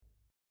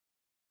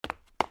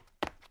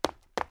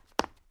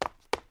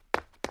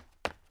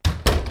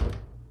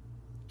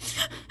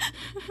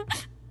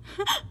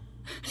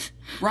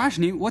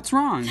Rajni, what's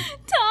wrong?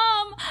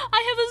 Tom,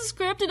 I have a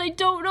script and I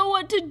don't know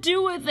what to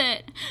do with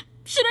it.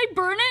 Should I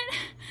burn it?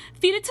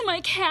 Feed it to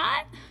my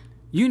cat?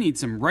 You need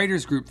some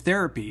writers group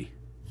therapy.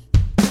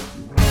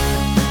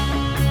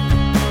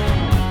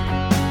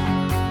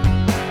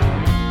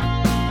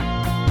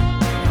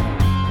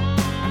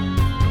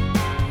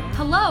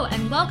 Hello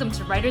and welcome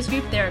to Writers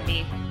Group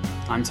Therapy.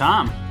 I'm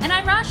Tom. And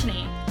I'm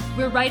Rashni.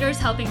 We're writers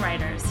helping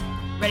writers.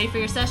 Ready for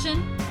your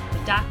session? The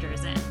doctor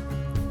is in.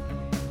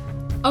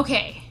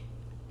 Okay,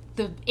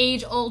 the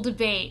age-old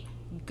debate,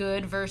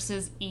 good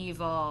versus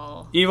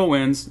evil. Evil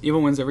wins.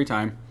 Evil wins every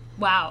time.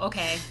 Wow,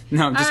 okay.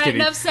 No, I'm just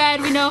kidding. Enough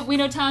said. We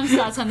know Tom's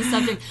thoughts on the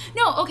subject.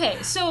 No,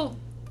 okay, so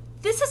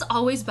this has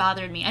always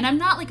bothered me, and I'm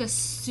not like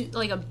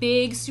a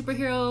big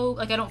superhero,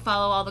 like I don't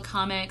follow all the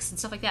comics and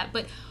stuff like that,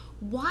 but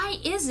why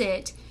is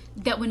it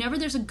that whenever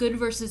there's a good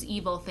versus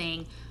evil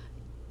thing,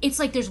 it's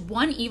like there's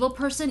one evil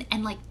person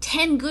and like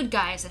 10 good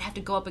guys that have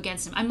to go up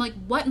against him? I'm like,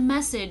 what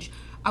message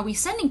are we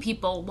sending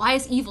people? Why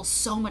is evil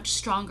so much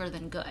stronger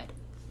than good?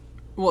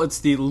 Well, it's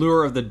the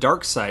lure of the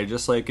dark side,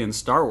 just like in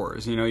Star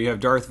Wars. You know, you have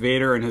Darth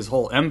Vader and his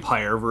whole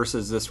empire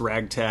versus this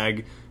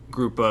ragtag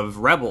group of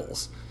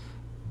rebels.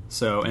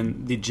 So,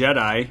 and the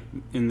Jedi,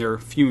 in their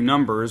few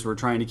numbers, were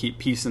trying to keep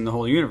peace in the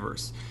whole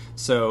universe.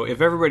 So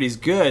if everybody's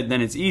good,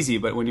 then it's easy.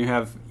 But when you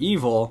have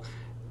evil,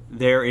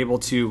 they're able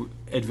to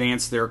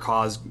advance their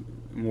cause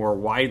more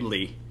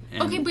widely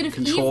and okay, but if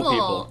control evil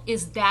people.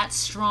 is that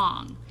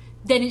strong,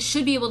 then it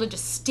should be able to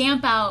just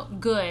stamp out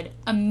good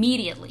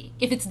immediately.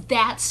 If it's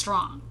that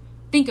strong.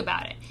 Think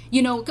about it.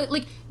 You know,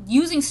 like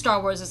using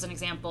Star Wars as an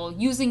example,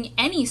 using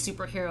any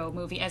superhero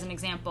movie as an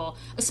example,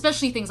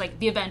 especially things like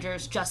The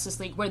Avengers, Justice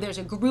League, where there's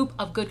a group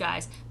of good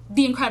guys,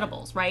 The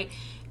Incredibles, right?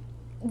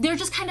 They're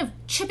just kind of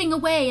chipping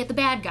away at the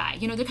bad guy.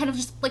 You know, they're kind of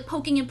just like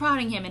poking and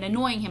prodding him and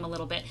annoying him a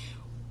little bit.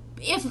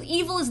 If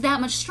evil is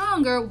that much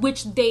stronger,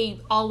 which they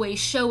always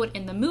show it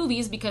in the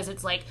movies because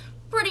it's like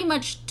pretty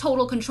much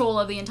total control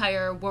of the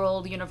entire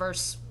world,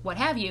 universe, what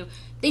have you,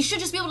 they should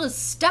just be able to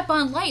step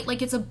on light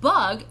like it's a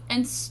bug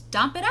and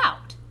stomp it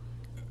out.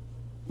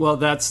 Well,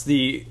 that's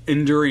the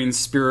enduring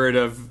spirit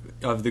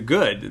of the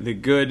good. The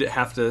good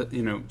have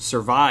to,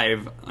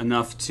 survive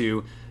enough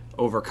to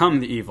overcome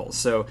the evil.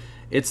 So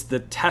it's the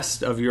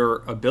test of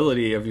your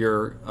ability, of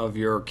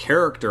your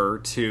character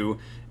to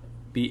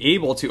be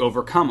able to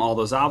overcome all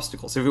those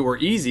obstacles. If it were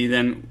easy,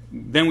 then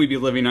we'd be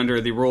living under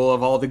the rule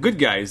of all the good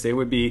guys. They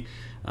would be.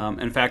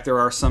 In fact, there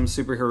are some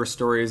superhero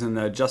stories in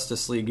the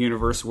Justice League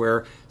universe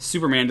where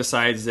Superman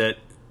decides that,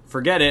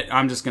 forget it,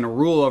 I'm just going to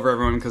rule over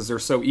everyone because they're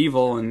so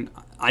evil and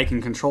I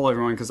can control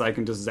everyone because I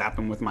can just zap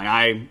them with my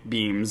eye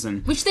beams.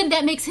 Which then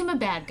that makes him a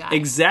bad guy.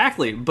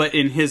 Exactly. But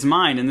in his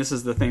mind, and this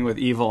is the thing with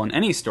evil in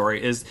any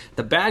story, is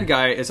the bad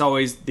guy is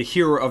always the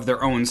hero of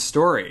their own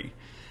story.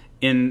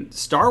 In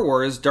Star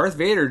Wars, Darth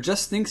Vader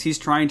just thinks he's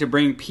trying to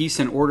bring peace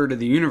and order to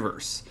the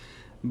universe.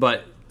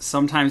 But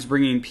sometimes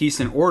bringing peace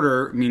and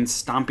order means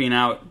stomping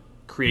out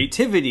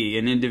creativity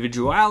and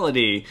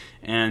individuality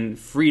and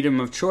freedom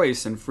of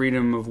choice and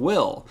freedom of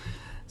will.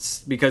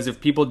 Because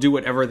if people do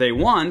whatever they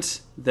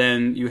want,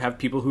 then you have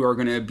people who are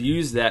going to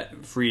abuse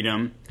that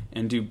freedom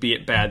and do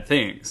bad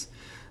things.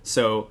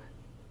 So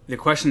the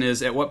question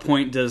is, at what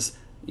point does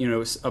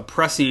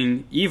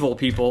oppressing evil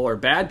people or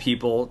bad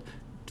people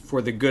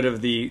for the good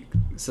of the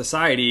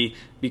society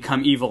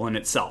become evil in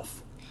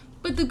itself?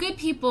 But the good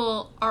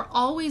people are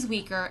always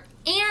weaker,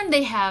 and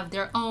they have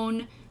their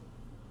own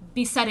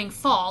besetting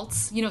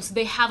faults, so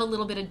they have a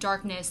little bit of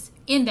darkness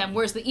in them,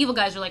 whereas the evil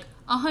guys are like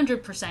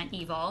 100%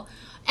 evil,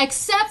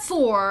 except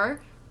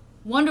for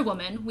Wonder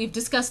Woman. We've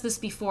discussed this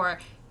before.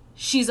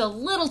 She's a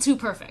little too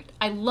perfect.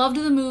 I loved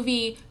the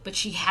movie, but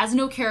she has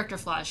no character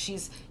flaws.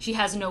 She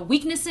has no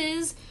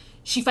weaknesses.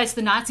 She fights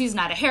the Nazis,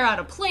 not a hair out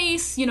of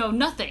place,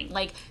 nothing.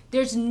 Like,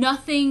 there's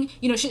nothing,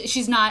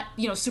 she's not,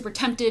 super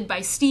tempted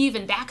by Steve,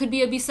 and that could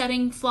be a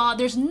besetting flaw.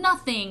 There's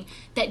nothing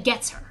that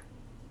gets her.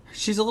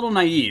 She's a little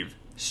naive.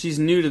 She's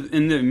new to,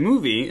 in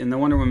the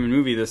Wonder Woman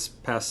movie this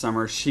past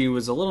summer, she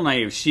was a little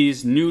naive.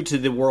 She's new to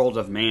the world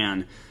of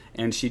man,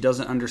 and she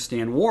doesn't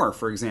understand war,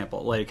 for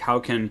example. Like, how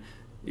can,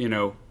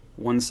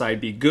 one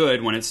side be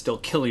good when it's still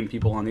killing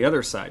people on the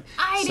other side?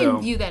 I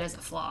didn't view that as a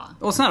flaw.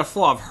 Well, it's not a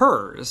flaw of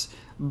hers,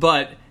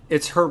 but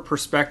it's her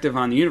perspective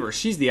on the universe.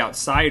 She's the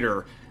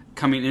outsider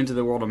coming into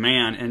the world of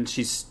man, and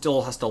she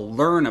still has to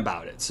learn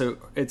about it. So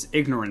it's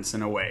ignorance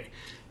in a way,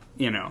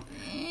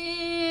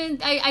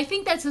 And I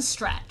think that's a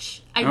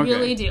stretch. I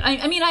really do.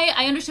 I mean,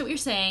 I understand what you're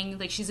saying.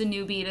 Like, she's a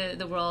newbie to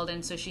the world,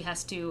 and so she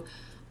has to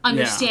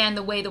understand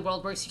the way the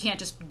world works. You can't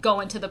just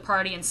go into the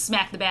party and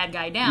smack the bad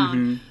guy down.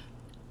 Mm-hmm.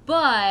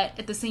 But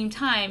at the same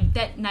time,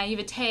 that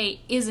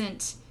naivete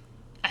isn't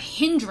a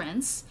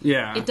hindrance.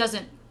 Yeah. It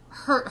doesn't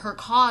hurt her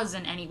cause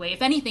in any way.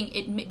 If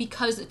anything,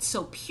 because it's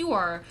so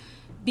pure,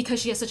 because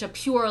she has such a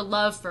pure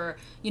love for,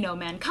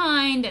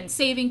 mankind and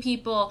saving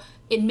people,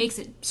 it makes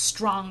it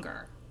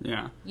stronger.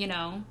 Yeah.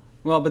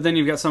 Well, but then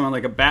you've got someone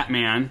like a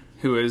Batman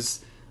who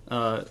is,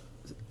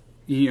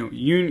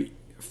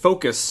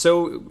 focused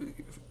so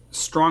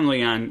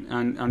strongly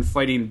on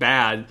fighting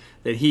bad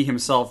that he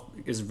himself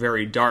is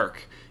very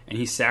dark, and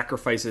he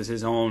sacrifices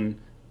his own,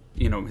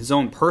 his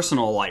own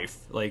personal life.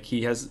 Like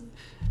he has,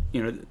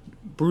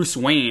 Bruce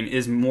Wayne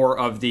is more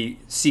of the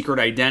secret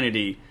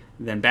identity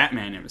than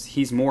Batman is.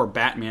 He's more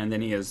Batman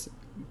than he is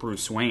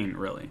Bruce Wayne,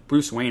 really.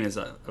 Bruce Wayne is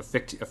a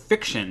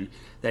fiction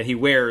that he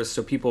wears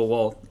so people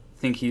will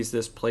think he's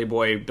this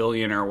playboy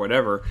billionaire or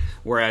whatever,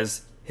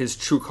 whereas his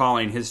true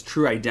calling, his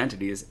true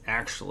identity is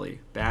actually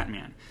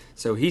Batman.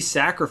 So he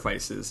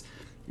sacrifices,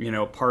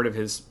 part of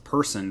his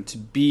person to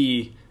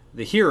be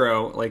the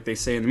hero, like they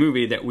say in the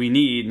movie, that we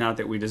need, not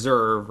that we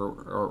deserve,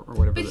 or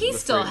whatever. But he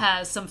still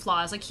has some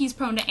flaws. Like, he's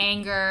prone to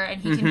anger,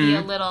 and he can be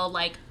a little,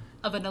 like,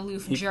 of an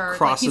aloof jerk.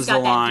 Like, he's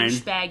got that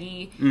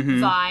douchebaggy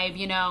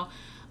vibe,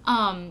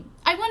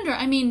 I wonder,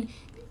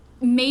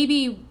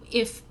 maybe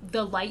if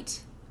the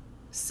light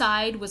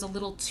side was a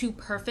little too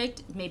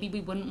perfect, maybe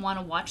we wouldn't want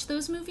to watch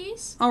those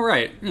movies. Oh,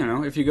 right.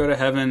 If you go to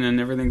heaven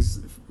and everything's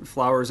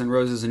flowers and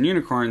roses and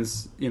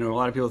unicorns, a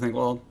lot of people think,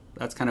 well,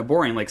 that's kind of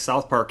boring. Like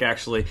South Park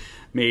actually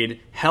made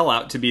hell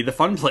out to be the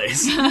fun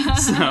place.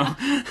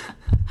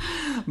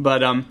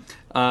 But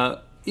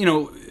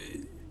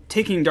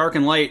taking dark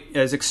and light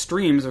as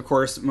extremes, of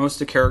course, most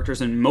of the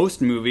characters in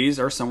most movies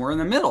are somewhere in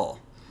the middle.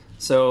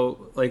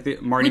 So, like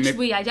which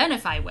we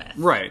identify with,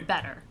 right?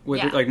 Better,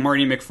 with like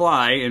Marty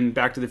McFly in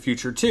Back to the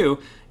Future 2.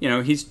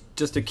 He's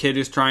just a kid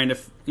who's trying to,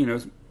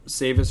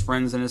 save his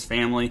friends and his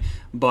family,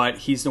 but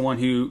he's the one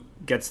who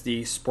gets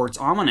the sports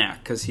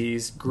almanac because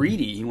he's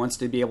greedy. He wants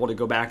to be able to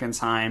go back in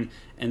time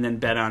and then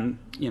bet on,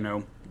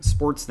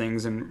 sports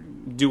things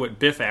and do what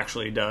Biff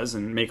actually does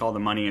and make all the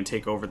money and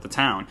take over the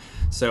town.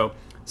 So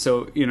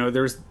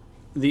there's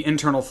the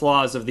internal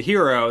flaws of the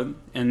hero,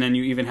 and then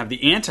you even have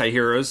the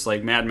anti-heroes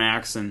like Mad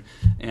Max and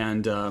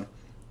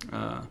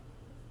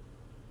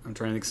I'm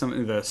trying to think, some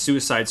of the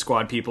Suicide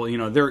Squad people.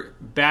 They're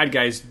bad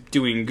guys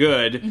doing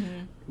good,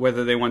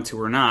 whether they want to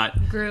or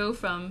not. Gru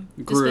from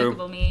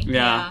Despicable Me.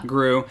 Yeah,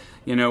 Gru.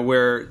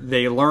 Where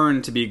they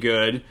learn to be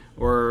good,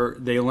 or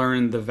they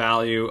learn the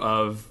value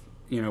of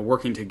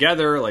working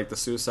together, like the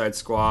Suicide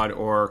Squad,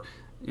 or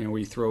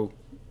we throw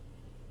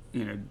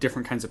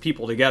different kinds of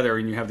people together,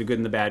 and you have the good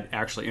and the bad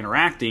actually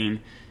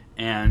interacting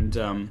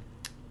and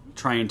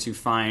trying to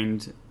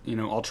find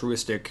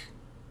altruistic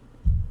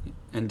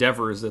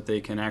endeavors that they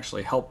can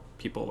actually help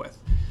people with.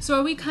 So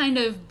are we kind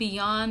of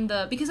beyond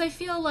because I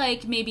feel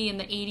like maybe in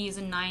the 80s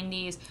and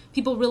 90s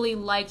people really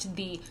liked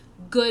the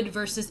good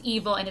versus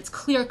evil, and it's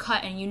clear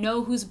cut and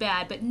who's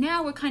bad, but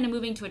now we're kind of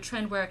moving to a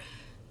trend where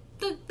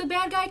the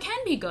bad guy can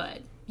be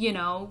good,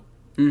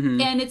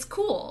 and it's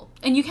cool,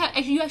 and you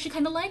actually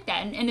kind of like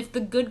that, and if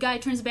the good guy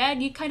turns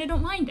bad, you kind of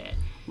don't mind it.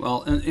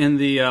 Well, in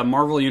the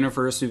Marvel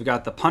universe, we've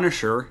got the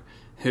Punisher,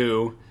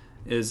 who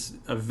is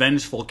a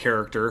vengeful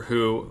character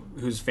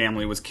whose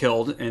family was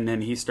killed, and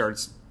then he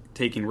starts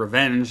taking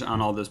revenge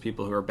on all those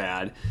people who are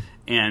bad.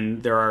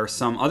 And there are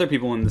some other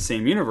people in the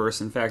same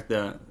universe. In fact,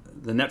 the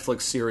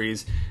Netflix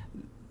series,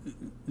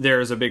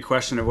 there's a big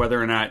question of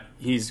whether or not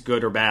he's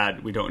good or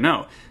bad. We don't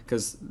know,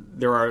 because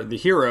there are the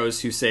heroes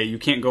who say you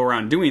can't go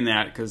around doing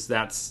that because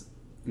that's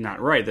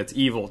not right. That's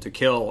evil to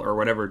kill or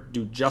whatever.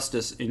 Do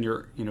justice in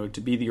your,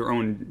 to be your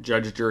own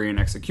judge, jury, and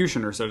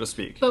executioner, so to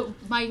speak. But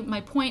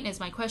my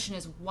question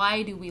is,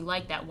 why do we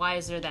like that? Why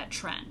is there that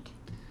trend?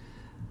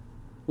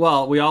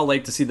 Well, we all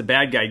like to see the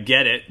bad guy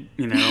get it,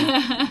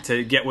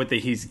 to get what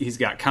he's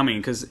got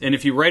coming. And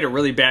if you write a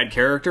really bad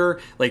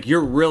character, like, you're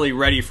really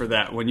ready for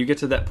that. When you get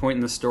to that point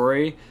in the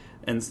story,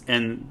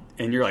 and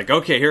you're like,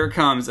 okay, here it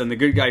comes, and the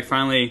good guy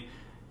finally,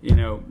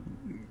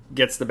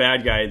 gets the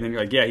bad guy, and then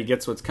you're like, yeah, he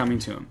gets what's coming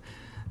to him.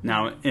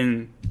 Now,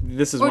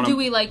 or do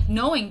we like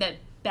knowing that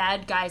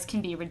bad guys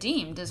can be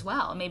redeemed as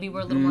well? Maybe we're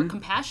a little more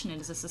compassionate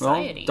as a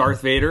society. Well,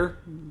 Darth Vader,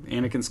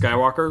 Anakin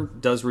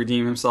Skywalker, does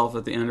redeem himself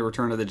at the end of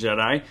Return of the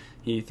Jedi.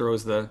 He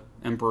throws the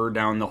Emperor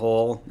down the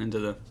hole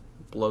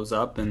blows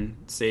up and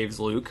saves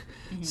Luke.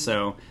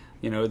 So,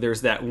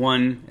 there's that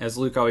one, as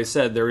Luke always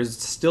said, there is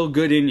still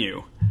good in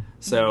you.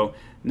 So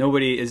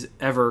nobody is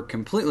ever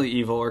completely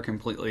evil or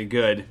completely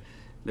good.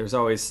 There's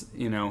always,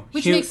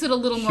 which makes it a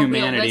little more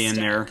humanity realistic,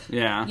 in there.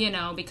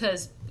 Yeah.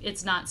 Because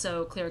it's not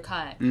so clear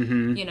cut.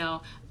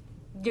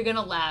 You're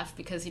gonna laugh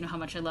because you know how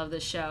much I love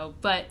this show,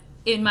 but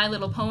in My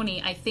Little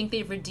Pony, I think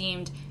they've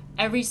redeemed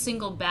every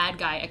single bad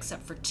guy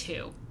except for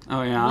two.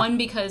 Oh, yeah? One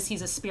because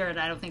he's a spirit,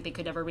 I don't think they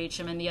could ever reach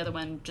him, and the other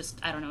one just,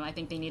 I don't know, I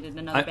think they needed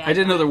another bad guy. I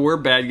didn't know there were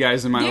bad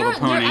guys in My Little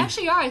Pony. There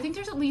actually are. I think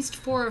there's at least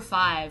 4 or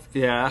 5.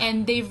 Yeah.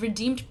 And they've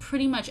redeemed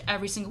pretty much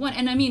every single one.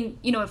 And I mean,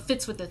 it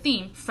fits with the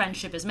theme,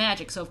 friendship is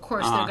magic, so of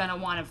course they're going to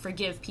want to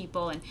forgive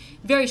people, and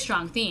very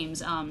strong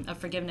themes of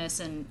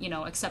forgiveness and,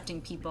 accepting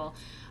people.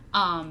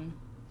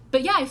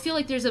 But yeah, I feel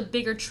like there's a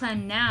bigger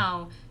trend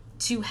now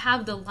to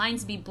have the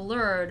lines be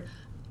blurred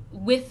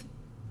with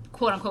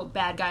quote-unquote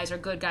bad guys or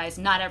good guys.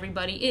 Not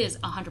everybody is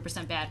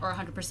 100% bad or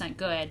 100%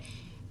 good.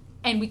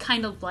 And we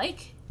kind of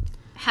like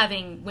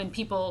having when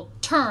people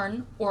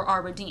turn or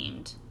are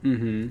redeemed.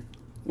 Mm-hmm.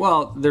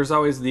 Well, there's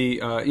always the,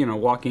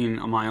 walking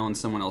a mile in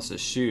someone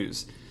else's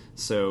shoes.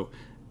 So,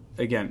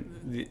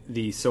 again,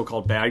 the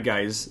so-called bad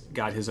guy's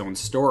got his own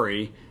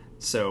story.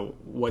 So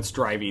what's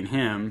driving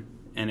him?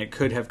 And it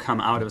could have come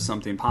out of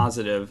something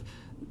positive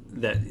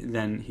that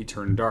then he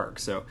turned dark.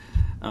 So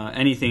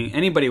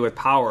anybody with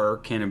power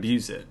can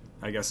abuse it,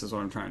 I guess is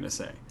what I'm trying to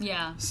say.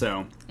 Yeah.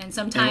 So. And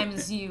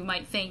sometimes you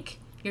might think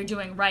you're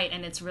doing right,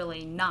 and it's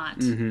really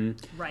not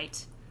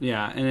right.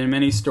 Yeah, and in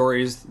many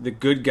stories, the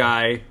good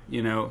guy,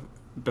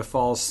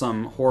 befalls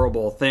some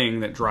horrible thing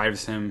that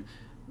drives him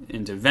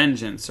into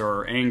vengeance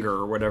or anger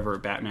or whatever.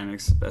 Batman,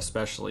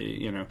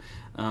 especially,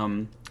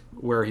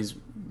 where he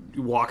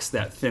walks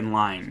that thin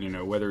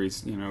line, whether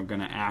he's going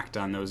to act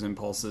on those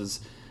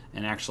impulses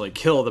and actually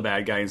kill the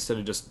bad guy instead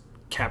of just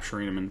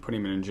capturing him and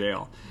putting him in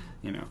jail,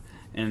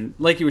 And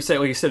like you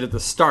said at the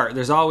start,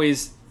 there's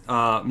always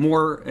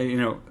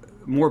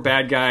more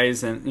bad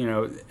guys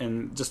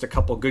and just a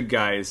couple good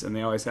guys, and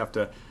they always have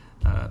to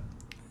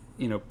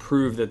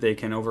prove that they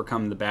can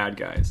overcome the bad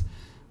guys.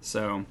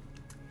 So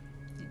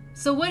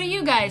what do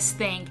you guys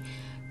think?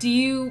 Do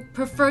you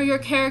prefer your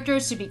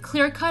characters to be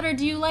clear-cut, or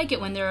do you like it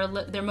when their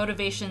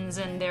motivations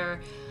and their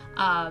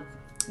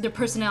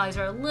personalities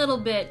are a little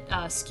bit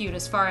skewed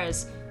as far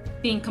as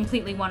being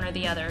completely one or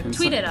the other?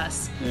 Tweet at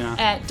us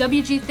at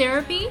WG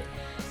Therapy,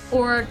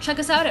 or check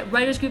us out at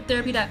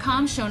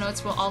writersgrouptherapy.com. Show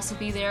notes will also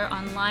be there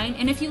online.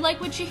 And if you like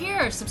what you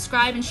hear,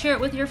 subscribe and share it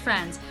with your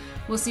friends.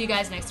 We'll see you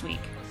guys next week.